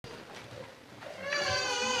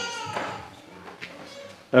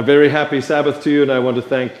A very happy Sabbath to you, and I want to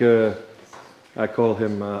thank, I call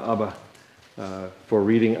him Abba, for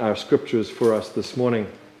reading our scriptures for us this morning.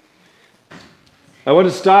 I want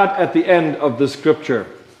to start at the end of the scripture.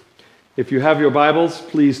 If you have your Bibles,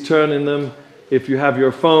 please turn in them. If you have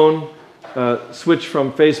your phone, switch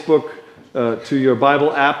from Facebook to your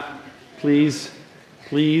Bible app, please.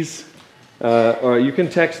 Or you can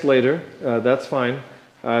text later, that's fine.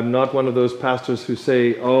 I'm not one of those pastors who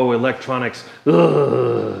say, oh, electronics,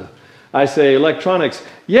 ugh. I say electronics,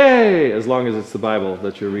 yay, as long as it's the Bible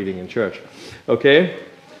that you're reading in church. Okay?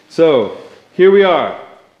 So, here we are.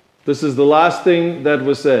 This is the last thing that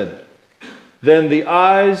was said. Then the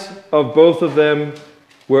eyes of both of them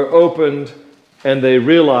were opened, and they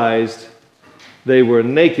realized they were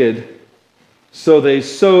naked. So they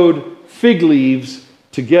sewed fig leaves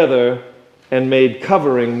together and made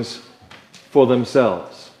coverings for themselves.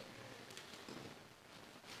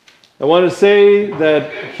 I want to say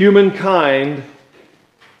that humankind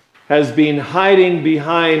has been hiding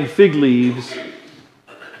behind fig leaves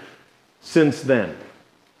since then.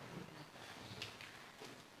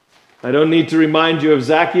 I don't need to remind you of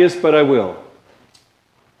Zacchaeus, but I will.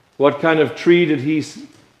 What kind of tree did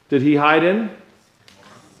he hide in?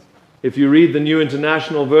 If you read the New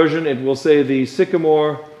International Version, it will say the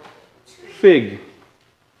sycamore fig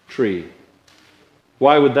tree.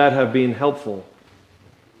 Why would that have been helpful,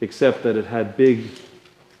 except that it had big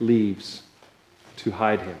leaves to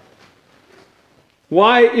hide him?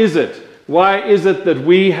 Why is it that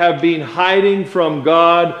we have been hiding from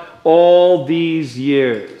God all these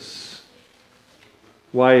years?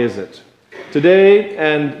 Why is it? Today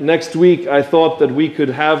and next week, I thought that we could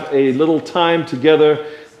have a little time together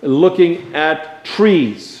looking at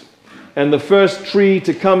trees. And the first tree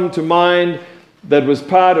to come to mind that was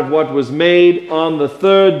part of what was made on the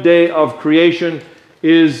third day of creation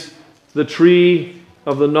is the tree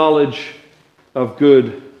of the knowledge of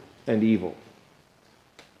good and evil.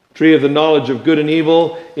 Tree of the knowledge of good and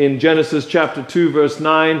evil in Genesis chapter 2 verse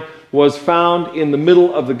 9 was found in the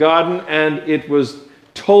middle of the garden, and it was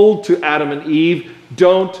told to Adam and Eve,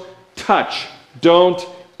 don't touch, don't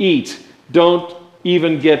eat, don't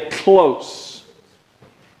even get close.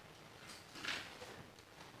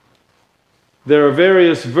 There are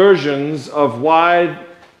various versions of why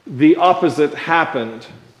the opposite happened.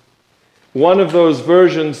 One of those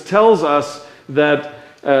versions tells us that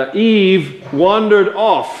Eve wandered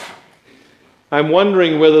off. I'm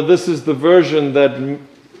wondering whether this is the version that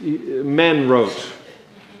men wrote.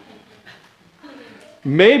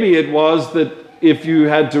 Maybe it was that, if you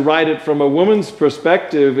had to write it from a woman's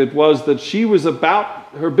perspective, it was that she was about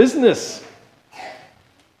her business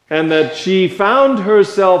and that she found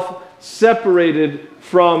herself separated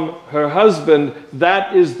from her husband.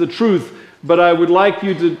 That is the truth. But I would like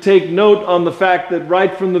you to take note on the fact that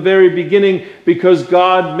right from the very beginning, because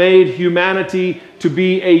God made humanity to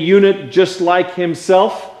be a unit just like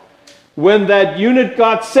himself, when that unit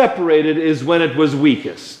got separated is when it was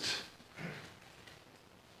weakest.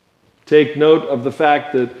 Take note of the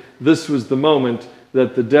fact that this was the moment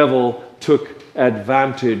that the devil took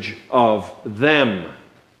advantage of them.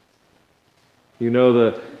 You know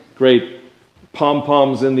the great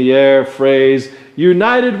pom-poms in the air phrase,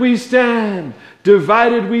 united we stand,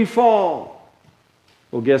 divided we fall.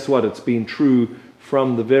 Well, guess what? It's been true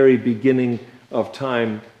from the very beginning of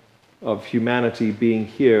time of humanity being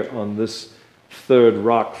here on this third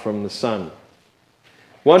rock from the sun.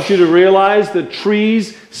 I want you to realize that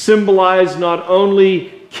trees symbolize not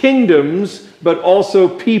only kingdoms, but also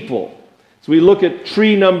people. As we look at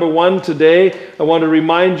tree number 1 today, I want to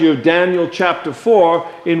remind you of Daniel chapter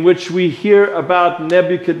 4, in which we hear about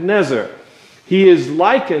Nebuchadnezzar. He is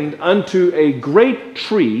likened unto a great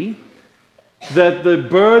tree that the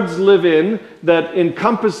birds live in, that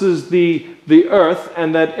encompasses the earth,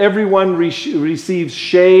 and that everyone receives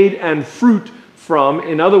shade and fruit from.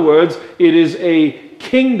 In other words, it is a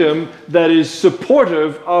kingdom that is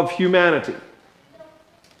supportive of humanity.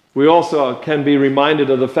 We also can be reminded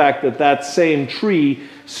of the fact that that same tree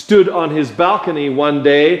stood on his balcony one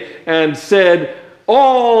day and said,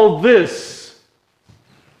 all this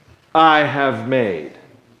I have made.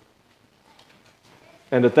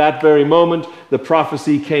 And at that very moment, the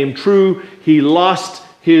prophecy came true. He lost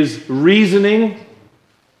his reasoning,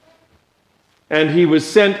 and he was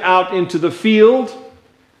sent out into the field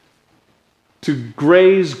to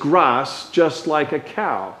graze grass just like a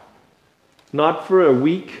cow. Not for a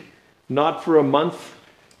week, not for a month,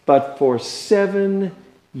 but for 7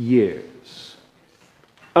 years.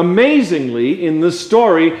 Amazingly, in this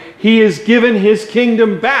story, he is given his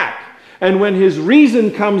kingdom back. And when his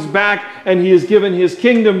reason comes back and he is given his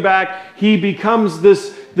kingdom back, he becomes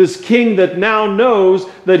this this king that now knows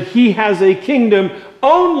that he has a kingdom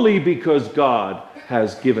only because God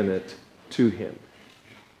has given it to him.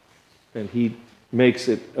 And he makes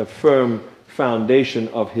it a firm foundation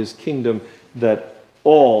of his kingdom that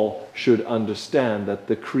all should understand that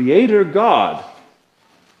the Creator God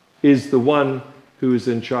is the one who is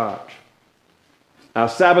in charge. Our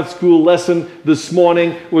Sabbath school lesson this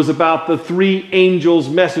morning was about the three angels'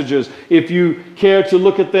 messages. If you care to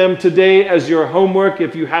look at them today as your homework,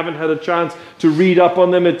 if you haven't had a chance to read up on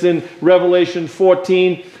them, it's in Revelation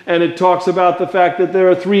 14, and it talks about the fact that there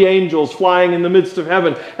are three angels flying in the midst of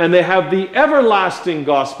heaven, and they have the everlasting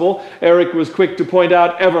gospel. Eric was quick to point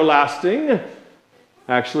out everlasting.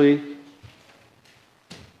 Actually,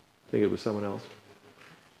 I think it was someone else.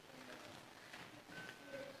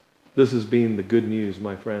 This has been the good news,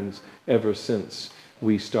 my friends, ever since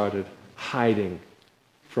we started hiding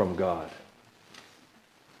from God.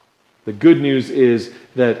 The good news is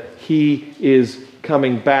that He is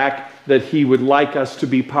coming back, that He would like us to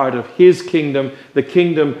be part of His kingdom, the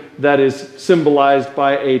kingdom that is symbolized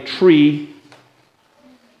by a tree.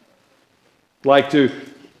 I'd like to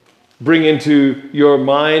bring into your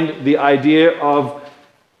mind the idea of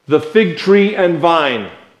the fig tree and vine.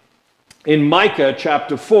 In Micah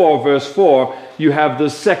chapter 4, verse 4, you have the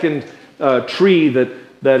second tree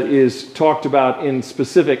that is talked about in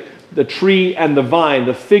specific. The tree and the vine,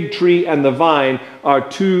 the fig tree and the vine are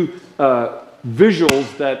two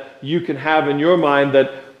visuals that you can have in your mind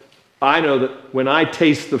that I know that when I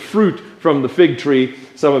taste the fruit from the fig tree,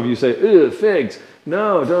 some of you say, "Ugh, figs."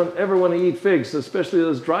 No, don't ever want to eat figs, especially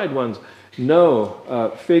those dried ones.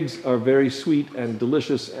 No, figs are very sweet and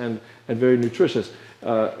delicious and very nutritious.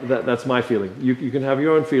 That's my feeling. You can have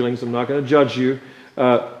your own feelings. I'm not going to judge you.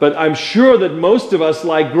 But I'm sure that most of us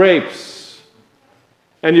like grapes.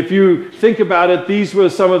 And if you think about it, these were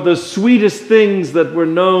some of the sweetest things that were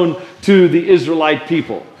known to the Israelite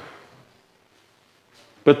people.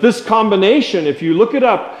 But this combination, if you look it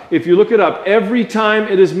up, every time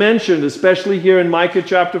it is mentioned, especially here in Micah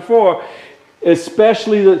chapter 4,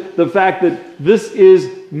 especially the fact that this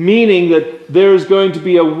is meaning that there is going to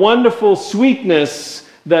be a wonderful sweetness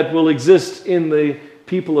that will exist in the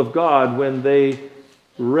people of God when they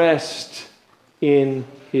rest in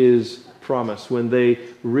His promise, when they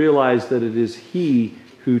realize that it is He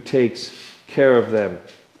who takes care of them.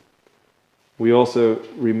 We also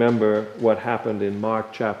remember what happened in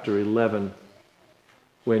Mark chapter 11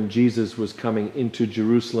 when Jesus was coming into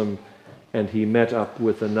Jerusalem and He met up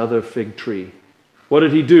with another fig tree. What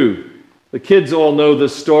did He do? The kids all know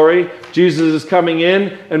this story. Jesus is coming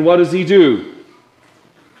in, and what does He do?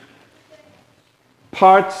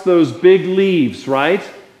 Parts those big leaves, right?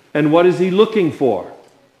 And what is He looking for?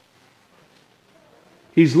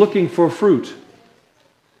 He's looking for fruit,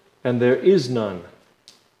 and there is none.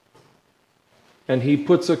 And He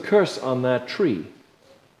puts a curse on that tree.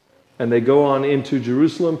 And they go on into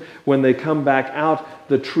Jerusalem. When they come back out,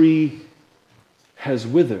 the tree has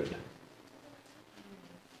withered.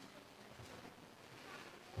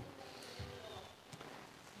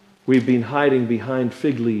 We've been hiding behind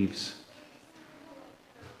fig leaves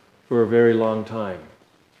for a very long time.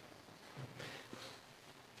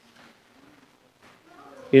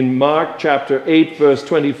 In Mark chapter 8, verse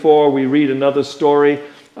 24, we read another story.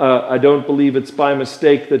 I don't believe it's by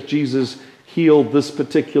mistake that Jesus healed this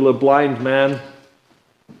particular blind man.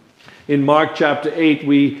 In Mark chapter 8,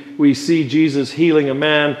 we see Jesus healing a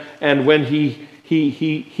man, and when he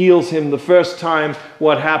heals him the first time,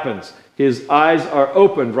 what happens? His eyes are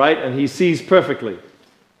opened, right? And he sees perfectly.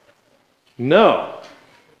 No.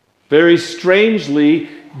 Very strangely,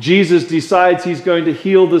 Jesus decides He's going to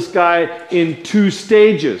heal this guy in two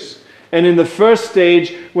stages. And in the first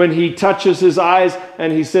stage, when He touches his eyes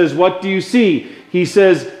and He says, "What do you see?" He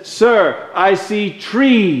says, "Sir, I see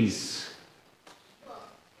trees."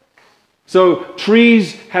 So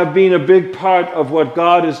trees have been a big part of what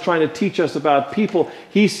God is trying to teach us about people.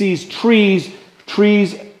 He sees trees.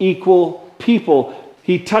 Trees equal people.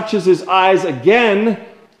 He touches his eyes again,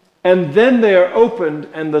 and then they are opened,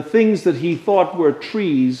 and the things that he thought were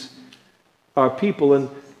trees are people. And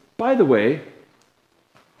by the way,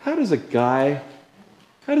 how does a guy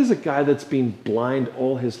that's been blind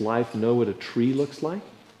all his life know what a tree looks like?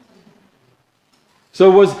 So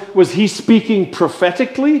was he speaking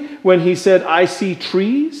prophetically when he said, "I see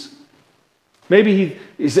trees"? Maybe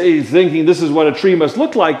he's thinking this is what a tree must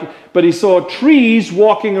look like, but he saw trees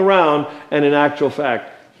walking around, and in actual fact,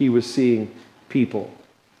 he was seeing people.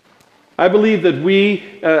 I believe that we,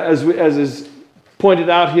 as is pointed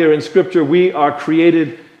out here in Scripture, we are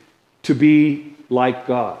created to be like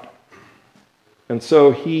God. And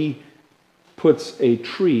so He puts a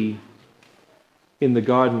tree in the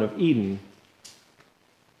Garden of Eden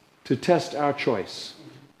to test our choice.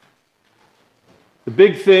 The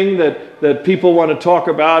big thing that people want to talk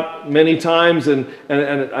about many times, and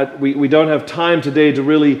we don't have time today to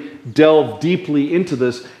really delve deeply into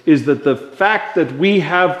this, is that the fact that we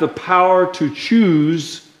have the power to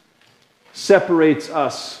choose separates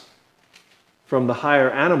us from the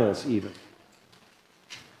higher animals even.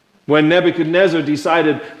 When Nebuchadnezzar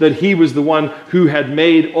decided that he was the one who had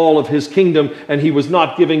made all of his kingdom and he was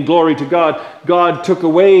not giving glory to God, God took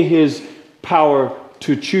away his power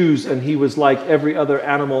to choose, and he was like every other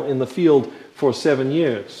animal in the field for 7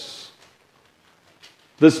 years.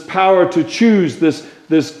 This power to choose,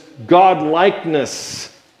 this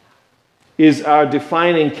God-likeness, is our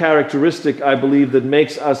defining characteristic, I believe, that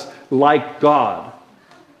makes us like God.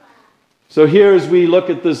 So here, as we look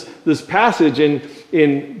at this passage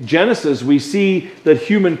in Genesis, we see that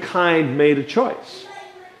humankind made a choice.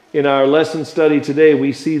 In our lesson study today,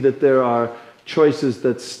 we see that there are choices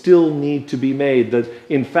that still need to be made, that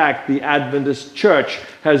in fact the Adventist church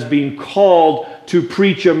has been called to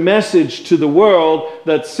preach a message to the world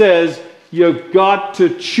that says you've got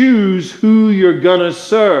to choose who you're going to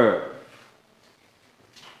serve.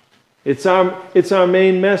 It's our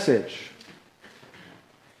main message.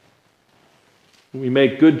 We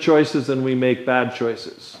make good choices and we make bad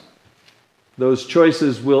choices. Those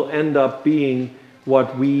choices will end up being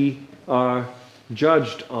what we are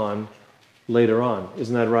judged on later on.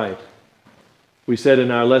 Isn't that right? We said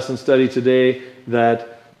in our lesson study today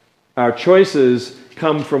that our choices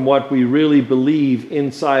come from what we really believe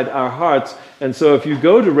inside our hearts. And so if you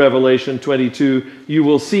go to Revelation 22, you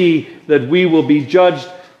will see that we will be judged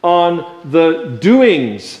on the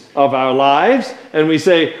doings of our lives. And we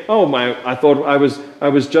say, I thought I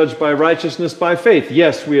was judged by righteousness by faith.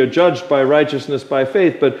 Yes, we are judged by righteousness by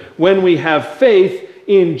faith. But when we have faith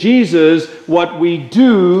in Jesus, what we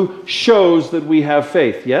do shows that we have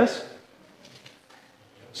faith. Yes?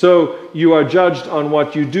 So you are judged on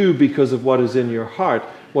what you do because of what is in your heart.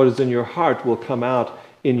 What is in your heart will come out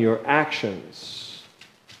in your actions.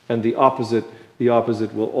 And the opposite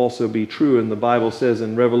will also be true. And the Bible says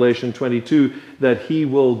in Revelation 22 that he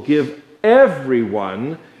will give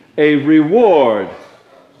everyone a reward.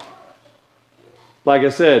 Like I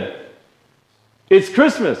said, it's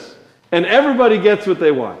Christmas and everybody gets what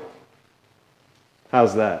they want.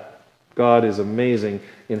 How's that? God is amazing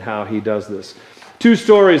in how he does this. 2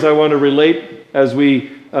 stories I want to relate as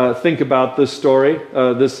we think about this story,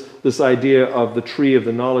 this idea of the tree of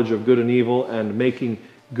the knowledge of good and evil and making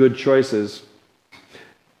good choices.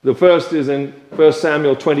 The first is in 1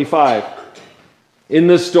 Samuel 25. In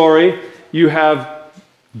this story, you have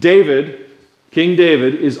David, King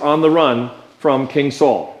David, is on the run from King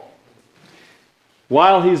Saul.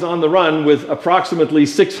 While he's on the run with approximately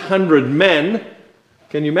 600 men,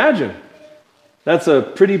 can you imagine? That's a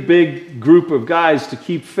pretty big group of guys to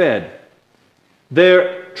keep fed.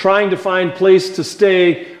 They're trying to find place to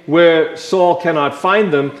stay where Saul cannot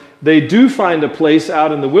find them. They do find a place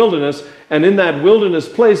out in the wilderness, and in that wilderness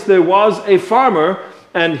place there was a farmer,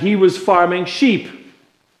 and he was farming sheep.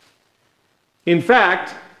 In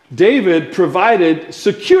fact, David provided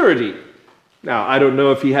security. Now, I don't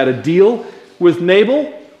know if he had a deal with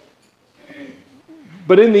Nabal,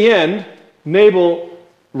 but in the end, Nabal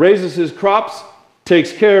raises his crops,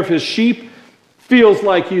 takes care of his sheep, feels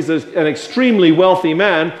like he's an extremely wealthy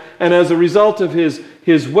man, and as a result of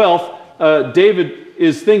his wealth, David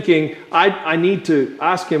is thinking, I need to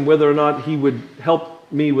ask him whether or not he would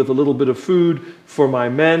help me with a little bit of food for my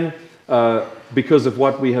men because of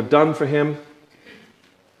what we have done for him.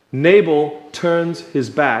 Nabal turns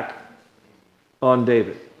his back on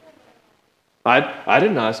David. I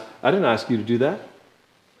didn't ask you to do that.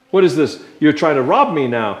 What is this? You're trying to rob me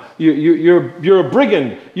now. You're a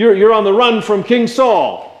brigand. You're on the run from King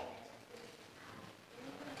Saul.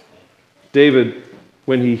 David,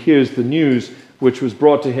 when he hears the news, which was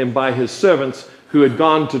brought to him by his servants who had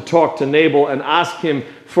gone to talk to Nabal and ask him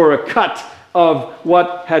for a cut of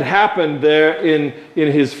what had happened there in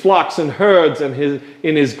his flocks and herds and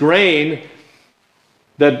in his grain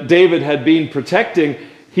that David had been protecting,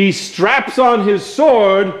 he straps on his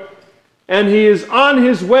sword and he is on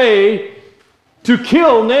his way to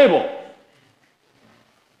kill Nabal.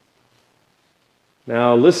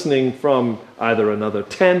 Now, listening from either another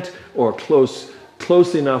tent or close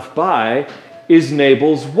enough by is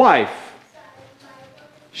Nabal's wife.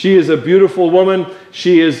 She is a beautiful woman.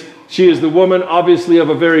 She is the woman, obviously, of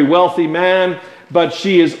a very wealthy man, but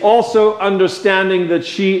she is also understanding that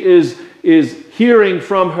she is hearing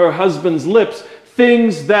from her husband's lips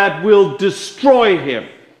things that will destroy him.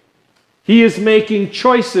 He is making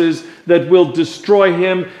choices that will destroy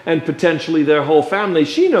him and potentially their whole family.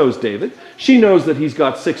 She knows David. She knows that he's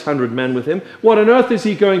got 600 men with him. What on earth is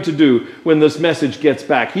he going to do when this message gets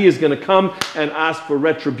back? He is going to come and ask for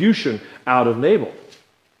retribution out of Nabal.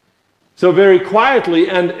 So very quietly,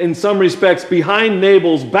 and in some respects behind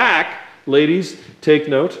Nabal's back, ladies, take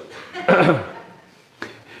note,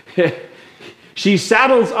 she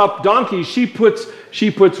saddles up donkeys. She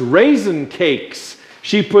puts raisin cakes.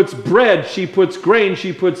 She puts bread. She puts grain.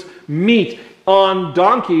 She puts meat on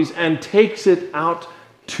donkeys and takes it out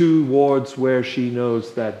towards where she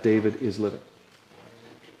knows that David is living.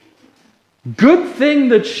 Good thing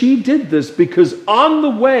that she did this, because on the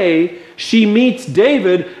way she meets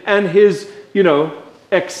David and his,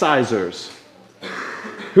 excisers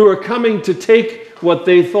who are coming to take what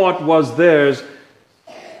they thought was theirs,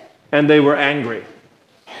 and they were angry.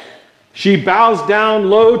 She bows down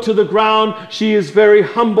low to the ground. She is very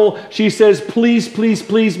humble. She says, please, please,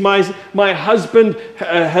 please, my husband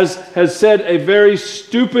has said a very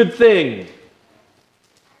stupid thing.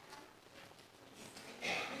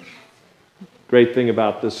 Great thing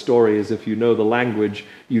about this story is if you know the language,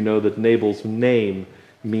 you know that Nabal's name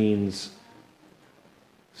means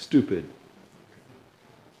stupid.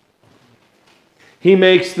 He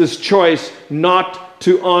makes this choice not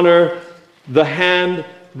to honor the hand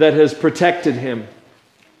that has protected him.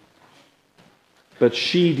 But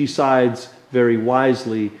she decides very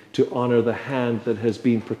wisely to honor the hand that has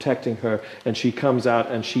been protecting her, and she comes out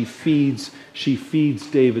and she feeds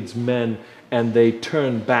David's men, and they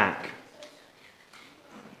turn back.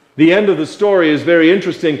 The end of the story is very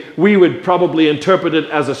interesting. We would probably interpret it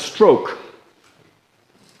as a stroke.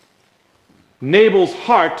 Nabal's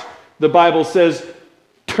heart, the Bible says,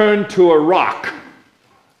 turned to a rock.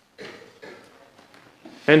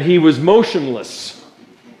 And he was motionless.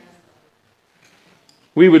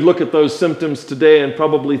 We would look at those symptoms today and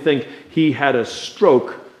probably think he had a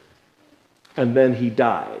stroke and then he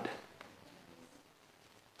died.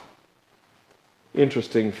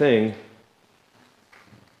 Interesting thing,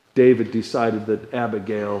 David decided that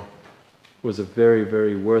Abigail was a very,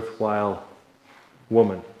 very worthwhile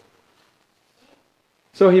woman.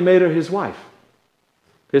 So he made her his wife,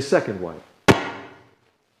 his second wife.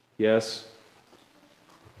 Yes,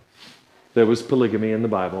 there was polygamy in the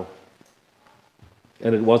Bible,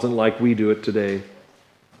 and it wasn't like we do it today.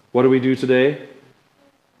 What do we do today?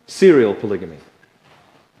 Serial polygamy,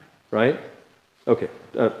 right? Okay,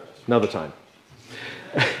 another time.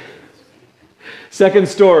 Second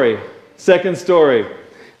story.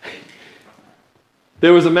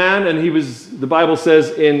 There was a man, and the Bible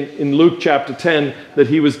says in Luke chapter 10 that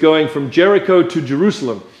he was going from Jericho to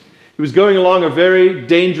Jerusalem. He was going along a very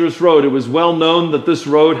dangerous road. It was well known that this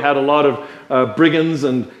road had a lot of brigands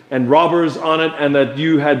and robbers on it, and that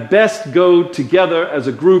you had best go together as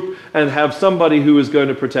a group and have somebody who is going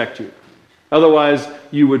to protect you. Otherwise,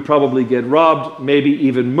 you would probably get robbed, maybe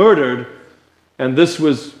even murdered, and this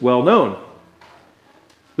was well known.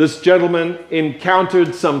 This gentleman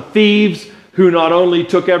encountered some thieves who not only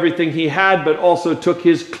took everything he had, but also took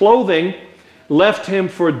his clothing, left him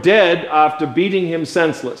for dead after beating him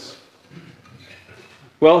senseless.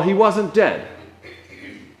 Well, he wasn't dead.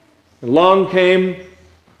 Along came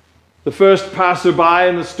the first passerby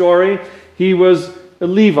in the story. He was a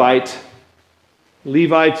Levite.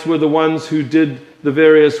 Levites were the ones who did the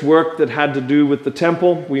various work that had to do with the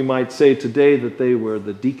temple. We might say today that they were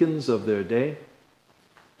the deacons of their day.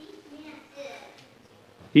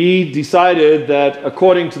 He decided that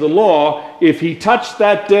according to the law, if he touched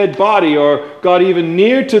that dead body or got even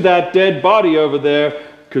near to that dead body over there,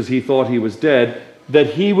 because he thought he was dead,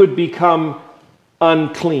 that he would become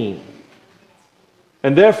unclean.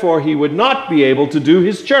 And therefore he would not be able to do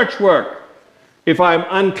his church work. If I'm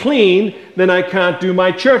unclean, then I can't do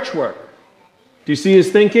my church work. Do you see his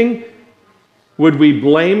thinking? Would we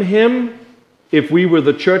blame him if we were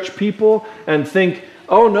the church people and think,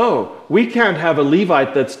 oh no, we can't have a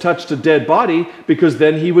Levite that's touched a dead body because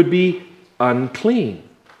then he would be unclean.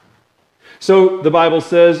 So the Bible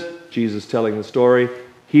says, Jesus telling the story,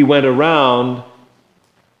 he went around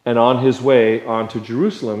and on his way on to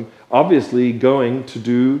Jerusalem, obviously going to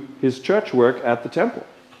do his church work at the temple.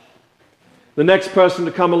 The next person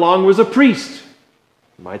to come along was a priest.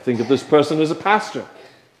 You might think of this person as a pastor.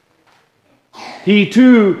 He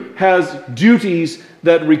too has duties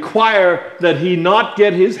that require that he not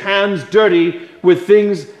get his hands dirty with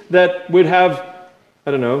things that would have, I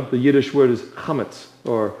don't know, the Yiddish word is chametz,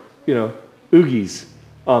 or, oogies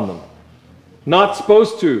on them. Not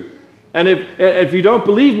supposed to. And if you don't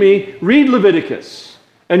believe me, read Leviticus.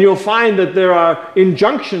 And you'll find that there are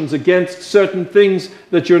injunctions against certain things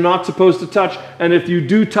that you're not supposed to touch. And if you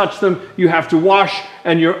do touch them, you have to wash,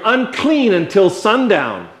 and you're unclean until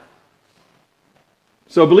sundown.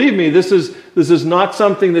 So believe me, this is not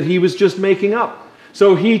something that he was just making up.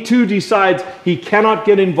 So he too decides he cannot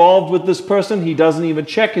get involved with this person. He doesn't even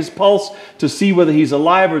check his pulse to see whether he's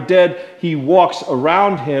alive or dead. He walks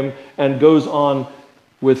around him and goes on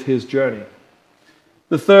with his journey.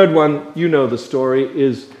 The third one, you know the story,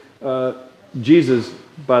 is Jesus,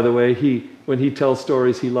 by the way. When he tells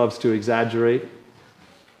stories, he loves to exaggerate.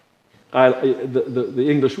 The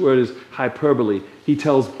English word is hyperbole. He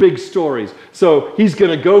tells big stories. So he's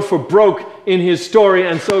going to go for broke in his story,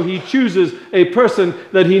 and so he chooses a person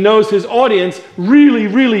that he knows his audience really,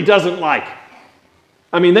 really doesn't like.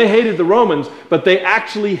 I mean, they hated the Romans, but they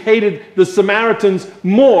actually hated the Samaritans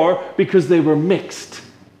more because they were mixed.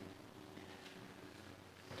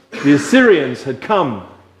 The Assyrians had come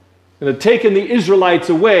and had taken the Israelites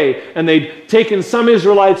away, and they'd taken some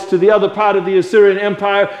Israelites to the other part of the Assyrian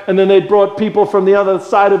Empire, and then they'd brought people from the other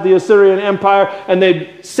side of the Assyrian Empire, and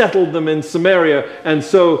they'd settled them in Samaria. And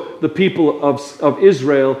so the people of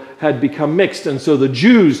Israel had become mixed. And so the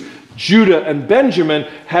Jews, Judah and Benjamin,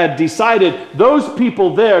 had decided those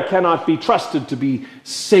people there cannot be trusted to be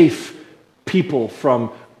safe people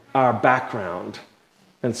from our background.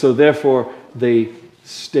 And so therefore they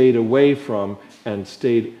stayed away from and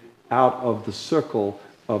stayed out of the circle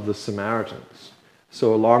of the Samaritans.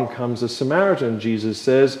 So along comes a Samaritan, Jesus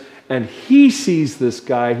says, and he sees this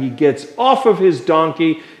guy. He gets off of his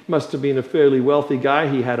donkey. Must have been a fairly wealthy guy.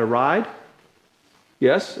 He had a ride.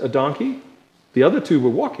 Yes, a donkey. The other two were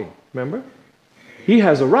walking, remember? He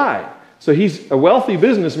has a ride. So he's a wealthy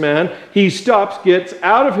businessman. He stops, gets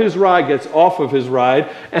out of his ride, gets off of his ride,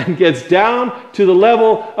 and gets down to the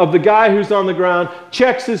level of the guy who's on the ground,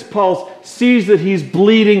 checks his pulse, sees that he's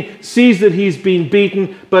bleeding, sees that he's been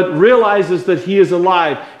beaten, but realizes that he is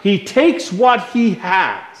alive. He takes what he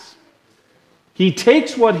has. He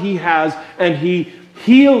takes what he has, and he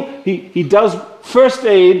does first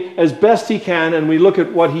aid as best he can, and we look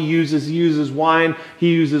at what he uses. He uses wine,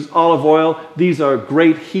 he uses olive oil. These are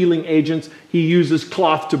great healing agents. He uses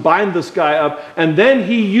cloth to bind this guy up, and then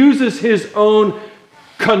he uses his own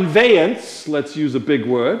conveyance, let's use a big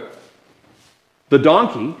word, the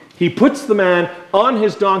donkey. He puts the man on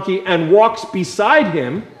his donkey and walks beside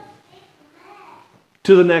him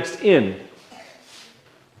to the next inn.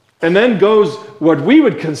 And then goes what we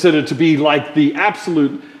would consider to be like the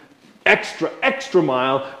absolute extra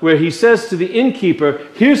mile, where he says to the innkeeper,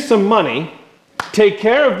 here's some money, take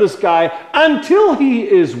care of this guy until he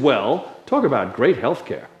is well. Talk about great health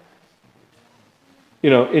care. You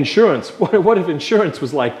know, insurance. What if insurance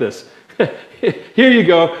was like this? Here you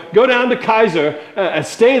go down to Kaiser and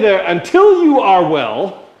stay there until you are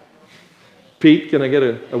well. Pete, can I get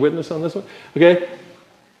a witness on this one? Okay.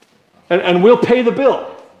 And we'll pay the bill.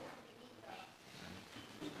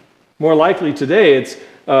 More likely today, it's,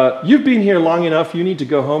 you've been here long enough, you need to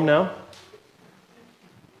go home now.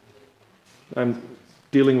 I'm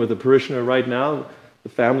dealing with a parishioner right now. The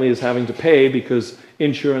family is having to pay because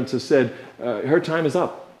insurance has said her time is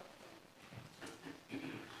up.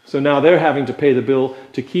 So now they're having to pay the bill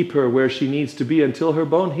to keep her where she needs to be until her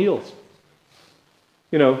bone heals.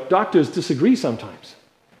 You know, doctors disagree sometimes.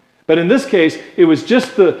 But in this case, it was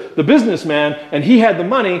just the businessman, and he had the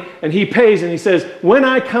money, and he pays, and he says, when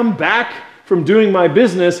I come back from doing my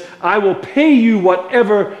business, I will pay you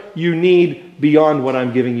whatever you need beyond what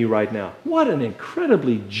I'm giving you right now. What an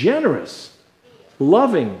incredibly generous,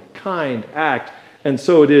 loving, kind act. And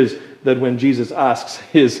so it is that when Jesus asks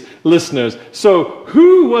his listeners, so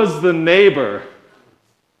who was the neighbor?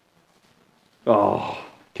 Oh,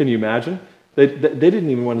 can you imagine? They didn't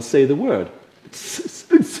even want to say the word.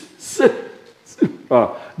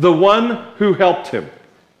 The one who helped him.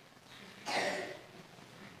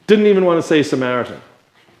 Didn't even want to say Samaritan.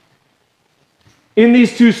 In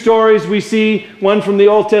these two stories, we see, one from the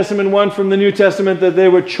Old Testament, one from the New Testament, that there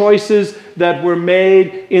were choices that were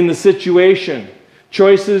made in the situation.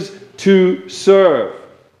 Choices to serve.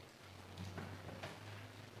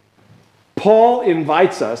 Paul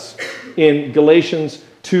invites us in Galatians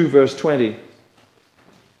 2, verse 20.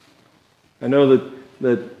 I know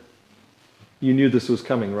that you knew this was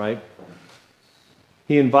coming, right?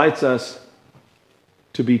 He invites us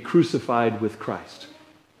to be crucified with Christ.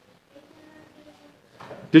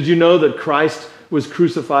 Did you know that Christ was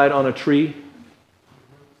crucified on a tree?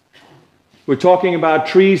 We're talking about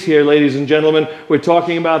trees here, ladies and gentlemen. We're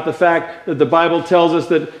talking about the fact that the Bible tells us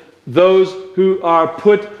that those who are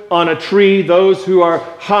put on a tree, those who are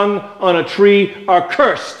hung on a tree, are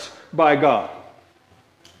cursed by God.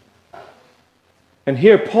 And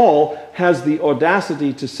here Paul has the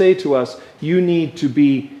audacity to say to us, you need to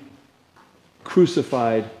be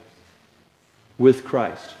crucified with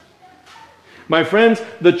Christ. My friends,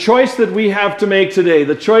 the choice that we have to make today,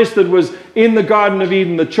 the choice that was in the Garden of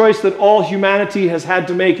Eden, the choice that all humanity has had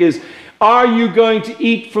to make is, are you going to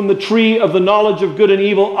eat from the tree of the knowledge of good and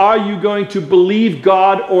evil? Are you going to believe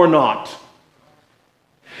God or not?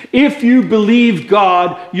 If you believe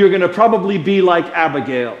God, you're going to probably be like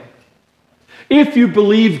Abigail. If you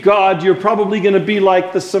believe God, you're probably going to be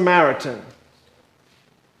like the Samaritan,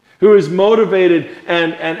 who is motivated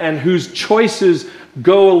and whose choices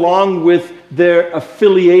go along with their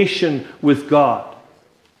affiliation with God.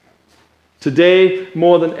 Today,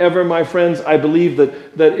 more than ever, my friends, I believe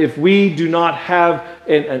that if we do not have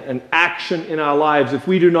an action in our lives, if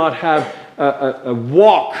we do not have a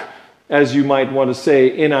walk, as you might want to say,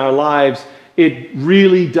 in our lives, it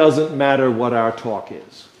really doesn't matter what our talk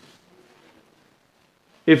is.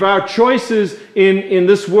 If our choices in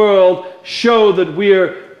this world show that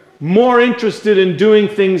we're more interested in doing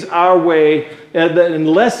things our way and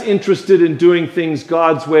less interested in doing things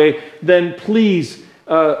God's way, then please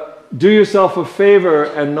do yourself a favor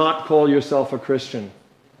and not call yourself a Christian.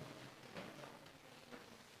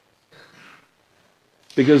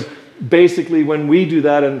 Because basically when we do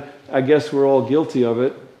that, and I guess we're all guilty of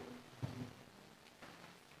it,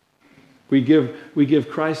 we give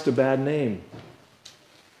Christ a bad name.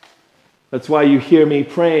 That's why you hear me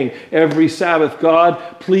praying every Sabbath,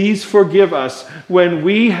 God, please forgive us when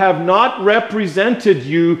we have not represented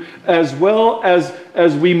you as well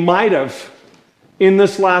as we might have in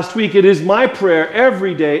this last week. It is my prayer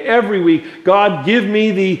every day, every week, God, give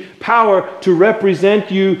me the power to represent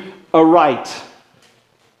you aright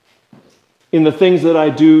in the things that I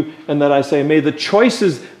do and that I say. May the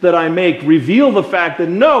choices that I make reveal the fact that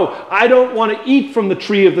no, I don't want to eat from the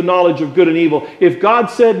tree of the knowledge of good and evil. If God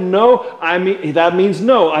said no, that means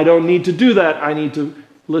no. I don't need to do that. I need to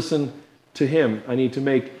listen to Him. I need to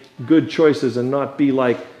make good choices and not be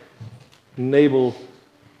like Nabal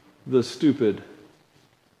the stupid,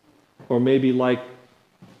 or maybe like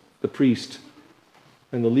the priest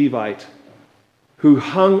and the Levite who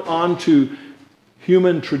hung on to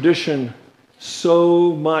human tradition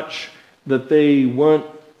so much that they weren't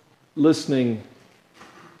listening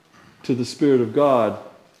to the Spirit of God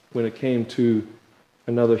when it came to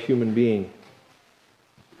another human being.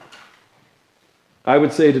 I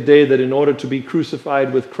would say today that in order to be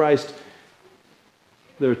crucified with Christ,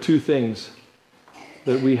 there are two things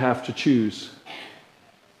that we have to choose.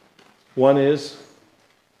 One is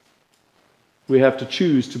we have to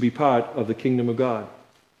choose to be part of the kingdom of God.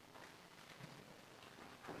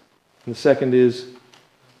 And the second is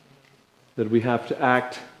that we have to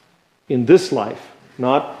act in this life,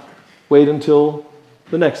 not wait until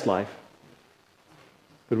the next life,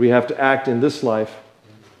 but we have to act in this life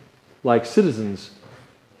like citizens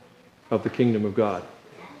of the kingdom of God.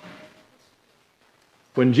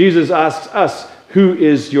 When Jesus asks us, who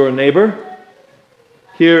is your neighbor?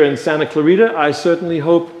 Here in Santa Clarita, I certainly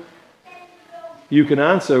hope you can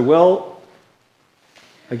answer, well,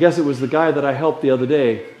 I guess it was the guy that I helped the other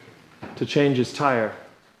day to change his tire.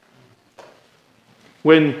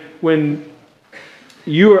 When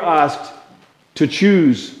you are asked to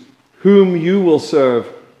choose whom you will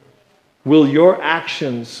serve, will your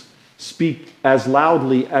actions speak as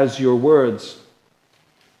loudly as your words?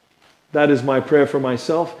 That is my prayer for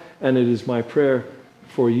myself, and it is my prayer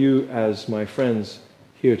for you as my friends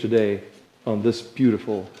here today on this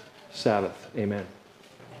beautiful Sabbath. Amen.